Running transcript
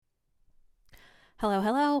Hello,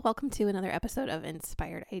 hello. Welcome to another episode of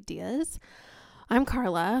Inspired Ideas. I'm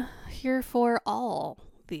Carla, here for all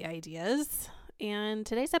the ideas. And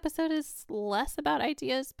today's episode is less about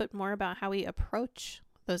ideas, but more about how we approach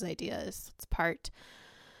those ideas. It's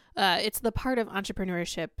the part of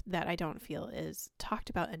entrepreneurship that I don't feel is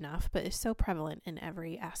talked about enough, but is so prevalent in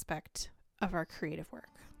every aspect of our creative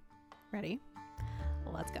work. Ready?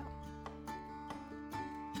 Let's go.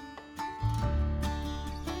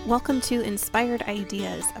 Welcome to Inspired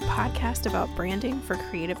Ideas, a podcast about branding for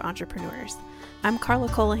creative entrepreneurs. I'm Carla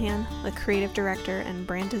Colohan, the creative director and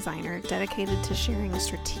brand designer dedicated to sharing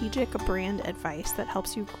strategic brand advice that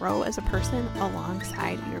helps you grow as a person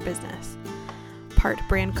alongside your business. Part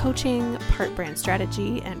brand coaching, part brand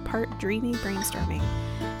strategy, and part dreamy brainstorming.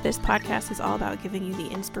 This podcast is all about giving you the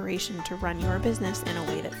inspiration to run your business in a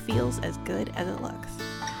way that feels as good as it looks.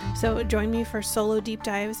 So join me for solo deep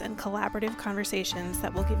dives and collaborative conversations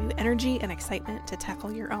that will give you energy and excitement to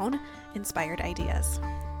tackle your own inspired ideas.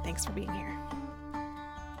 Thanks for being here.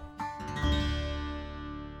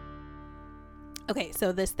 Okay,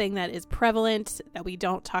 so this thing that is prevalent that we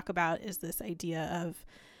don't talk about is this idea of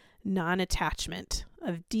non-attachment,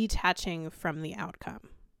 of detaching from the outcome,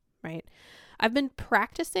 right? I've been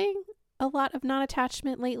practicing a lot of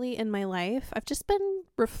non-attachment lately in my life. I've just been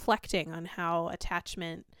reflecting on how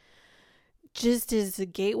attachment just is a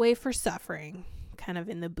gateway for suffering, kind of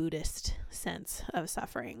in the Buddhist sense of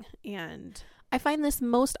suffering. And I find this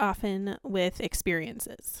most often with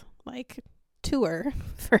experiences, like tour,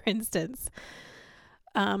 for instance.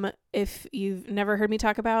 If you've never heard me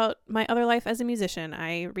talk about my other life as a musician,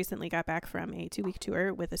 I recently got back from a 2-week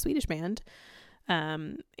tour with a Swedish band.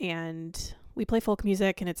 And we play folk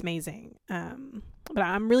music and it's amazing. But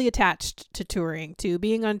I'm really attached to touring, to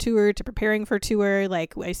being on tour, to preparing for tour.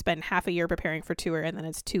 Like I spend half a year preparing for tour and then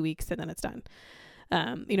it's 2 weeks and then it's done.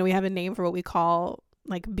 We have a name for what we call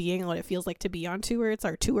like being what it feels like to be on tour. It's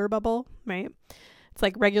our tour bubble, right? It's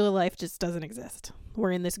like regular life just doesn't exist.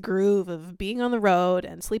 We're in this groove of being on the road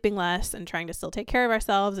and sleeping less and trying to still take care of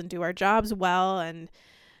ourselves and do our jobs well and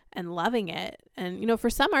loving it. And, for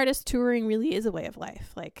some artists, touring really is a way of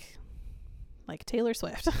life, like Taylor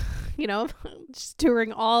Swift, just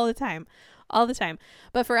touring all the time.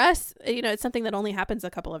 But for us, it's something that only happens a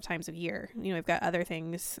couple of times a year. We've got other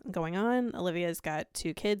things going on. Olivia's got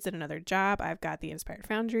 2 kids and another job. I've got the Inspired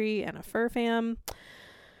Foundry and a fur fam.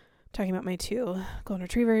 Talking about my 2 golden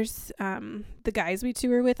retrievers. The guys we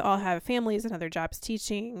tour with all have families and other jobs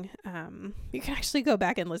teaching. You can actually go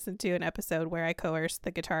back and listen to an episode where I coerced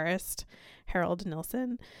the guitarist Harold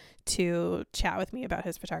Nilsson to chat with me about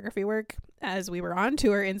his photography work as we were on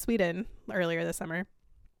tour in Sweden earlier this summer.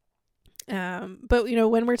 But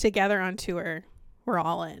when we're together on tour, we're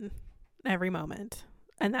all in every moment.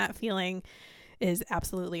 And that feeling is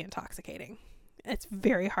absolutely intoxicating. It's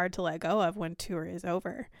very hard to let go of when tour is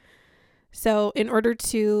over. So in order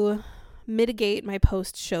to mitigate my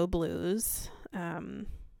post-show blues,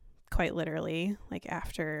 quite literally, like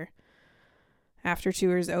after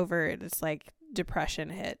tour's over, it's like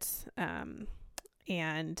depression hits.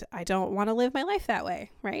 And I don't want to live my life that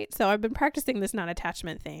way, right? So I've been practicing this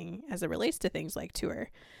non-attachment thing as it relates to things like tour.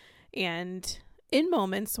 And in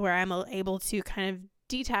moments where I'm able to kind of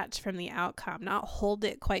detach from the outcome, not hold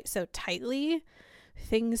it quite so tightly,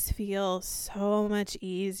 things feel so much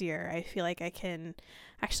easier. I feel like I can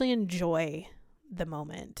actually enjoy the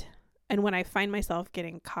moment. And when I find myself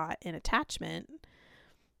getting caught in attachment,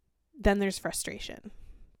 then there's frustration.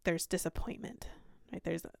 There's disappointment, right?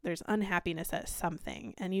 There's unhappiness at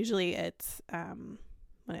something. And usually it's, when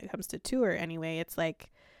it comes to tour anyway, it's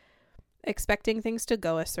like expecting things to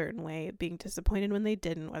go a certain way, being disappointed when they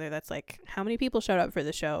didn't, whether that's like how many people showed up for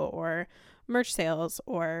the show or merch sales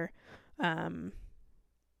or,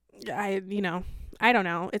 I don't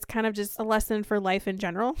know. It's kind of just a lesson for life in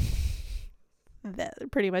general.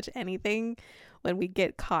 That pretty much anything when we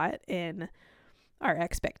get caught in our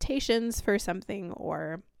expectations for something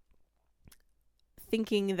or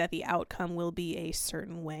thinking that the outcome will be a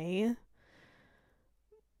certain way,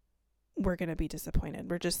 we're going to be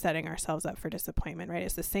disappointed. We're just setting ourselves up for disappointment, right?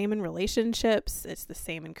 It's the same in relationships. It's the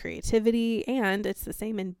same in creativity, and it's the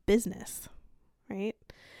same in business, right?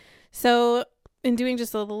 So in doing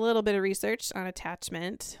just a little bit of research on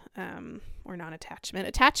attachment, or non-attachment,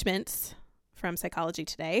 attachments from Psychology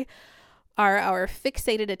Today are our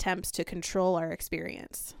fixated attempts to control our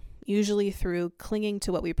experience, usually through clinging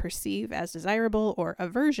to what we perceive as desirable or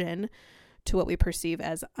aversion to what we perceive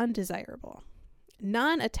as undesirable.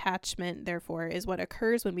 Non-attachment, therefore, is what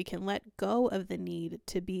occurs when we can let go of the need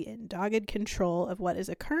to be in dogged control of what is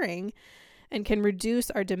occurring and can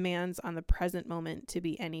reduce our demands on the present moment to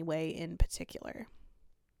be any way in particular.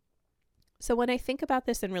 So when I think about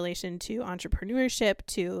this in relation to entrepreneurship,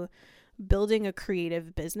 to building a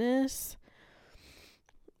creative business,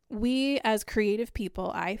 we as creative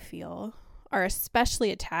people, I feel, are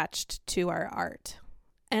especially attached to our art.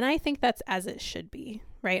 And I think that's as it should be,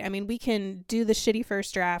 right? I mean, we can do the shitty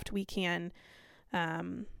first draft. We can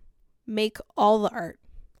make all the art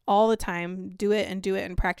all the time, do it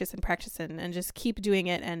and practice and just keep doing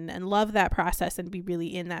it and love that process and be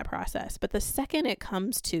really in that process. But the second it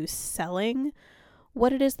comes to selling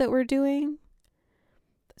what it is that we're doing,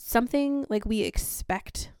 something like we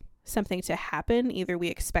expect something to happen, either we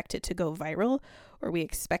expect it to go viral or we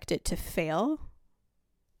expect it to fail.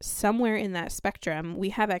 Somewhere in that spectrum, we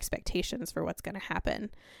have expectations for what's going to happen,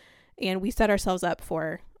 and we set ourselves up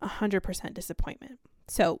for 100% disappointment.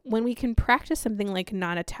 So when we can practice something like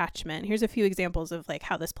non-attachment, here's a few examples of like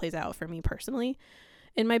how this plays out for me personally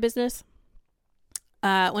in my business.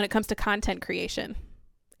 When it comes to content creation,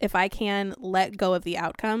 if I can let go of the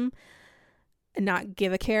outcome and not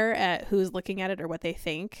give a care at who's looking at it or what they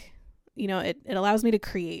think, it allows me to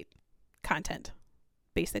create content,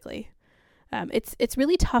 basically. It's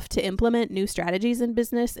really tough to implement new strategies in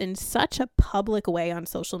business in such a public way on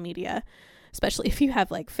social media, especially if you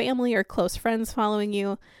have like family or close friends following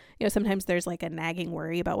you. Sometimes there's like a nagging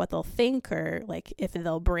worry about what they'll think, or like if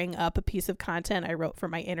they'll bring up a piece of content I wrote for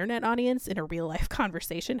my internet audience in a real life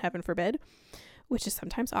conversation, heaven forbid, which is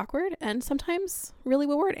sometimes awkward and sometimes really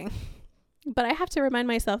rewarding. But I have to remind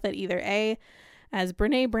myself that either A, as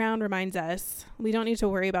Brene Brown reminds us, we don't need to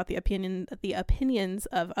worry about the opinions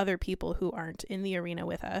of other people who aren't in the arena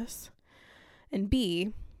with us. And B,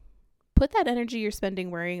 put that energy you're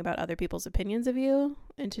spending worrying about other people's opinions of you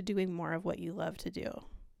into doing more of what you love to do.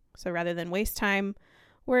 So rather than waste time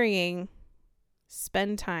worrying,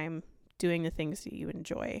 spend time doing the things that you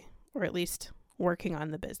enjoy, or at least working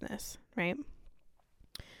on the business, right?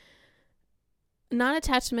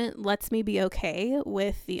 Non-attachment lets me be okay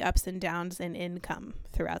with the ups and downs in income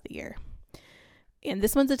throughout the year. And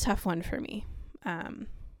this one's a tough one for me.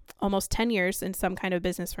 Almost 10 years in some kind of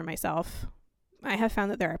business for myself, I have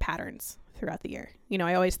found that there are patterns throughout the year.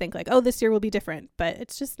 I always think like, oh, this year will be different, but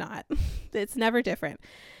it's just not. It's never different.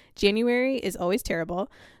 January is always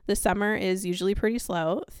terrible. The summer is usually pretty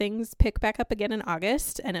slow. Things pick back up again in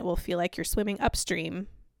August, and it will feel like you're swimming upstream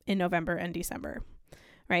in November and December.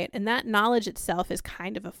 Right? And that knowledge itself is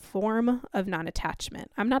kind of a form of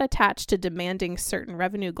non-attachment. I'm not attached to demanding certain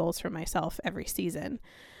revenue goals for myself every season.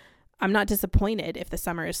 I'm not disappointed if the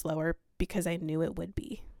summer is slower because I knew it would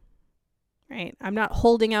be. Right? I'm not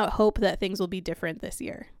holding out hope that things will be different this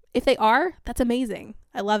year. If they are, that's amazing.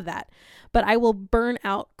 I love that. But I will burn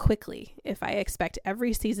out quickly if I expect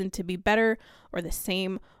every season to be better or the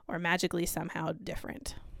same or magically somehow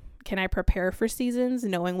different. Can I prepare for seasons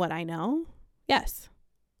knowing what I know? Yes.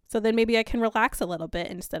 So then maybe I can relax a little bit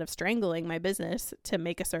instead of strangling my business to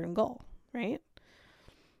make a certain goal, right?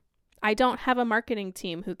 I don't have a marketing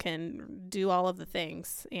team who can do all of the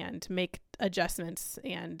things and make adjustments.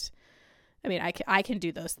 And I mean, I can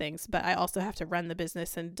do those things, but I also have to run the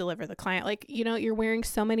business and deliver the client. Like, you're wearing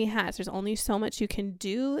so many hats. There's only so much you can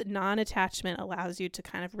do. Non-attachment allows you to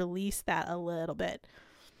kind of release that a little bit.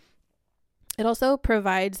 It also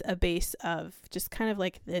provides a base of just kind of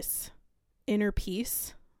like this inner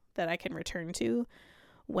peace that I can return to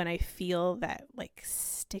when I feel that like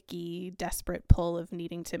sticky, desperate pull of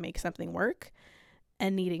needing to make something work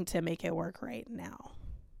and needing to make it work right now.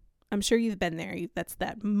 I'm sure you've been there. That's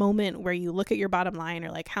that moment where you look at your bottom line,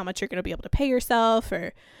 or like how much you're going to be able to pay yourself,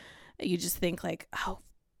 or you just think like, oh,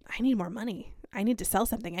 I need more money. I need to sell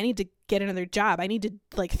something. I need to get another job. I need to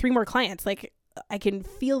like 3 more clients. Like I can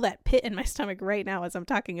feel that pit in my stomach right now as I'm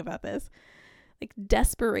talking about this. Like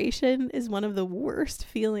desperation is one of the worst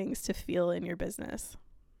feelings to feel in your business.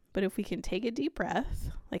 But if we can take a deep breath,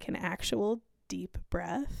 like an actual deep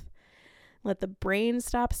breath, let the brain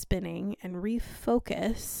stop spinning and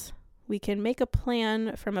refocus, we can make a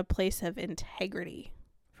plan from a place of integrity,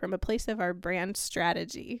 from a place of our brand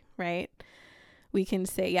strategy, right? We can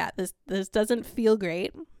say, yeah, this doesn't feel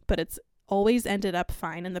great, but it's always ended up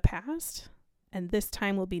fine in the past, and this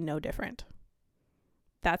time will be no different.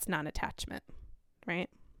 That's non-attachment.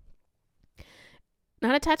 Right?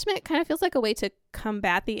 Non-attachment kind of feels like a way to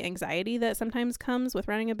combat the anxiety that sometimes comes with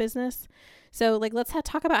running a business. So like, let's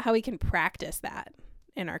talk about how we can practice that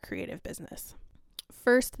in our creative business.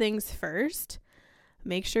 First things first,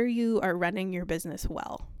 make sure you are running your business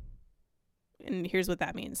well. And here's what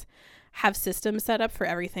that means. Have systems set up for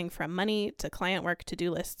everything from money to client work,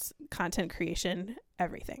 to-do lists, content creation,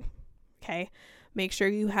 everything. Okay? Make sure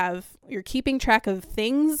you're keeping track of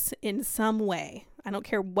things in some way. I don't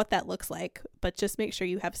care what that looks like, but just make sure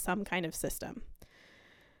you have some kind of system.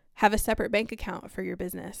 Have a separate bank account for your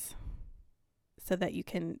business so that you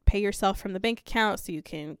can pay yourself from the bank account, so you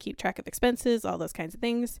can keep track of expenses, all those kinds of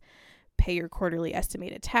things. Pay your quarterly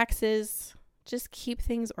estimated taxes. Just keep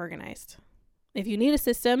things organized. If you need a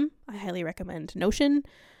system, I highly recommend Notion.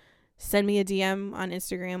 Send me a DM on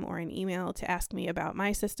Instagram or an email to ask me about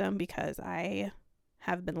my system, because I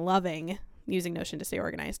have been loving using Notion to stay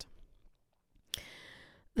organized.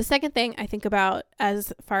 The second thing I think about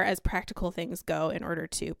as far as practical things go in order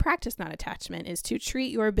to practice non-attachment is to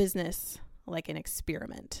treat your business like an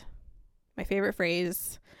experiment. My favorite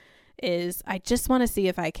phrase is, I just want to see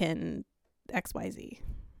if I can XYZ,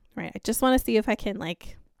 right? I just want to see if I can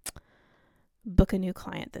book a new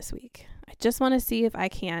client this week. I just want to see if I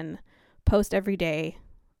can post every day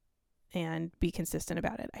and be consistent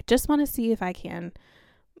about it. I just want to see if I can,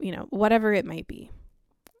 whatever it might be.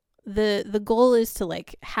 The goal is to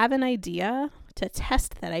have an idea, to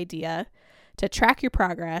test that idea, to track your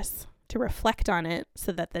progress, to reflect on it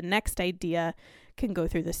so that the next idea can go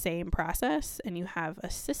through the same process and you have a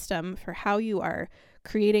system for how you are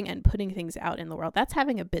creating and putting things out in the world. That's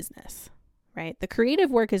having a business, right? The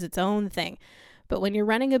creative work is its own thing. But when you're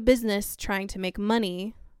running a business trying to make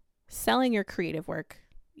money, selling your creative work,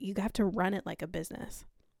 you have to run it like a business.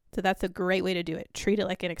 So that's a great way to do it. Treat it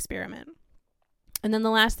like an experiment. And then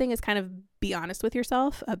the last thing is kind of be honest with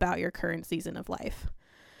yourself about your current season of life.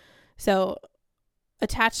 So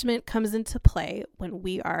attachment comes into play when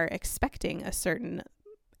we are expecting a certain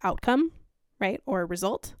outcome, right? Or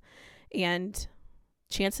result. And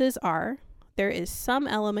chances are there is some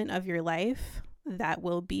element of your life that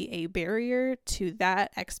will be a barrier to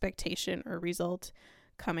that expectation or result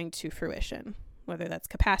coming to fruition, whether that's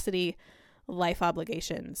capacity, life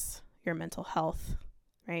obligations, your mental health,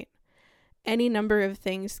 right? Any number of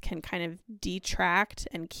things can kind of detract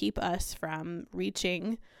and keep us from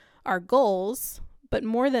reaching our goals. But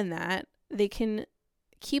more than that, they can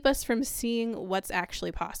keep us from seeing what's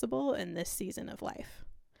actually possible in this season of life.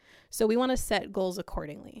 So we want to set goals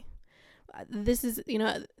accordingly. This is,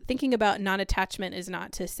 thinking about non-attachment is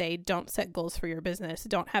not to say don't set goals for your business,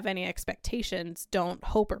 don't have any expectations, don't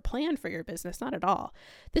hope or plan for your business, not at all.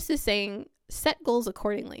 This is saying set goals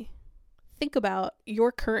accordingly. Think about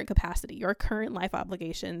your current capacity, your current life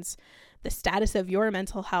obligations, the status of your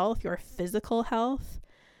mental health, your physical health,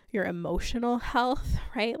 your emotional health,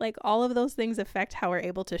 right? All of those things affect how we're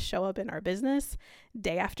able to show up in our business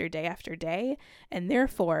day after day after day. And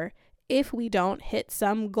therefore, if we don't hit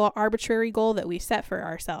some arbitrary goal that we set for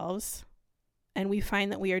ourselves and we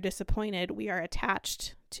find that we are disappointed, we are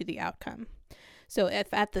attached to the outcome. So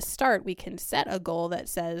if at the start we can set a goal that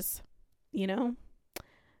says,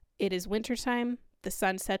 it is wintertime, the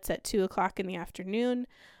sun sets at 2:00 in the afternoon,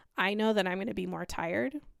 I know that I'm going to be more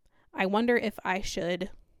tired. I wonder if I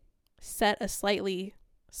should set a slightly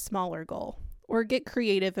smaller goal or get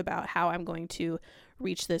creative about how I'm going to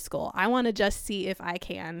reach this goal. I want to just see if I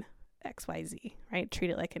can XYZ, right?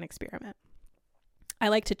 Treat it like an experiment. I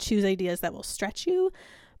like to choose ideas that will stretch you,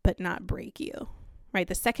 but not break you, right?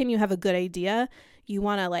 The second you have a good idea, you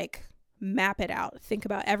want to map it out. Think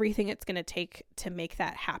about everything it's going to take to make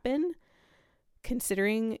that happen,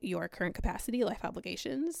 considering your current capacity, life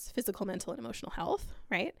obligations, physical, mental, and emotional health,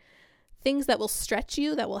 right? Things that will stretch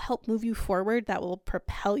you, that will help move you forward, that will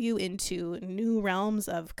propel you into new realms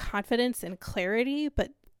of confidence and clarity,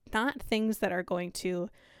 but not things that are going to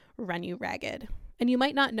run you ragged. And you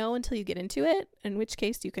might not know until you get into it, in which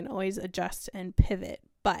case you can always adjust and pivot.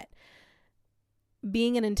 But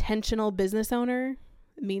being an intentional business owner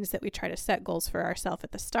means that we try to set goals for ourselves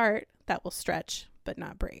at the start that will stretch but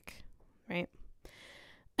not break, right?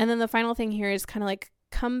 And then the final thing here is kind of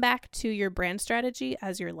come back to your brand strategy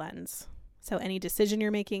as your lens. So any decision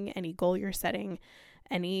you're making, any goal you're setting,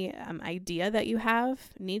 any idea that you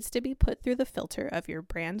have needs to be put through the filter of your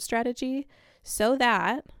brand strategy so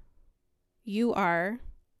that you are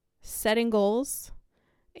setting goals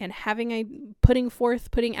and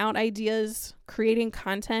putting out ideas, creating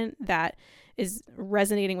content that is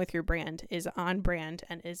resonating with your brand, is on brand,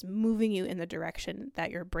 and is moving you in the direction that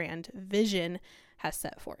your brand vision has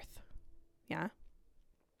set forth. Yeah.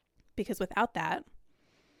 Because without that,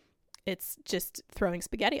 it's just throwing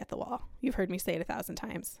spaghetti at the wall. You've heard me say it 1,000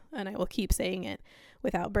 times, and I will keep saying it.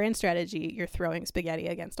 Without brand strategy, you're throwing spaghetti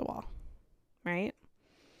against a wall, right?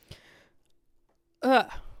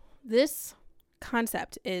 This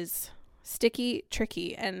concept is sticky,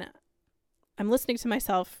 tricky, and I'm listening to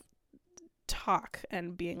myself talk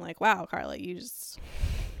and being like, wow, Carla, you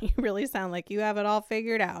really sound like you have it all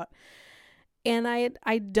figured out. And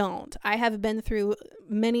I don't. I have been through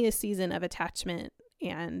many a season of attachment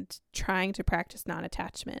and trying to practice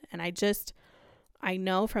non-attachment. And I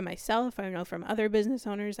know from myself, I know from other business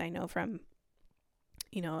owners, I know from,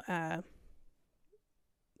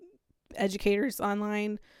 educators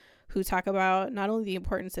online who talk about not only the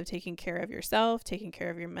importance of taking care of yourself, taking care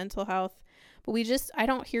of your mental health, but I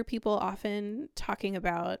don't hear people often talking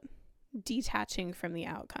about detaching from the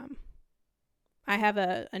outcome. I have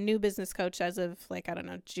a new business coach as of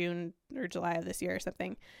June or July of this year or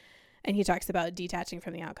something. And he talks about detaching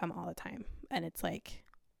from the outcome all the time. And it's like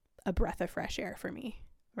a breath of fresh air for me,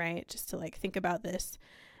 right? Just to think about this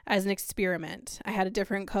as an experiment. I had a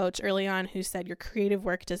different coach early on who said your creative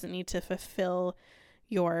work doesn't need to fulfill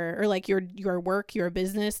your work, your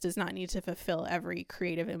business does not need to fulfill every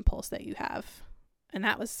creative impulse that you have. And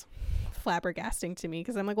that was flabbergasting to me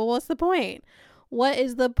because I'm like, well, what's the point? What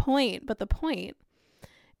is the point? But the point,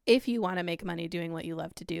 if you want to make money doing what you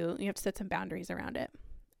love to do, you have to set some boundaries around it.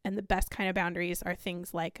 And the best kind of boundaries are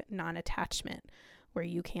things like non-attachment, where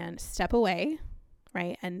you can step away,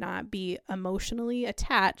 right? And not be emotionally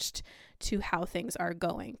attached to how things are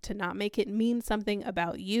going, to not make it mean something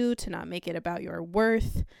about you, to not make it about your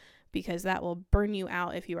worth, because that will burn you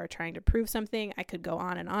out if you are trying to prove something. I could go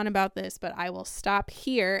on and on about this, but I will stop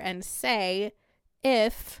here and say,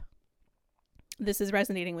 if this is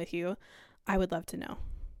resonating with you, I would love to know.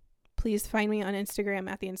 Please find me on Instagram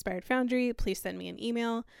at The Inspired Foundry. Please send me an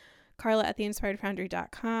email,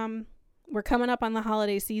 carla@theinspiredfoundry.com. We're coming up on the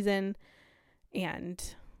holiday season,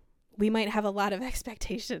 and we might have a lot of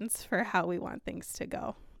expectations for how we want things to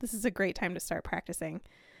go. This is a great time to start practicing,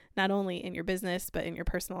 not only in your business, but in your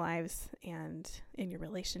personal lives and in your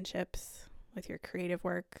relationships, with your creative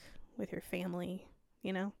work, with your family.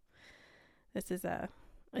 It's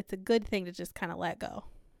a good thing to just kind of let go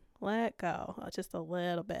just a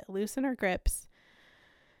little bit, loosen our grips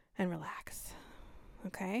and relax.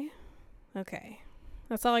 Okay.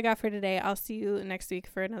 That's all I got for today. I'll see you next week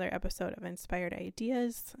for another episode of Inspired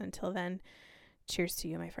Ideas. Until then, cheers to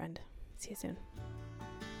you, my friend. See you soon.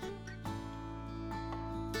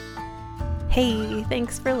 Hey,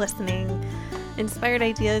 thanks for listening. Inspired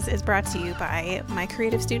Ideas is brought to you by my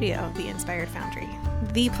creative studio, The Inspired Foundry,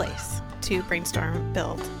 the place to brainstorm,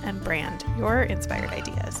 build, and brand your inspired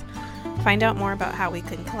ideas. Find out more about how we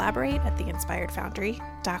can collaborate at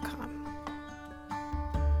theinspiredfoundry.com.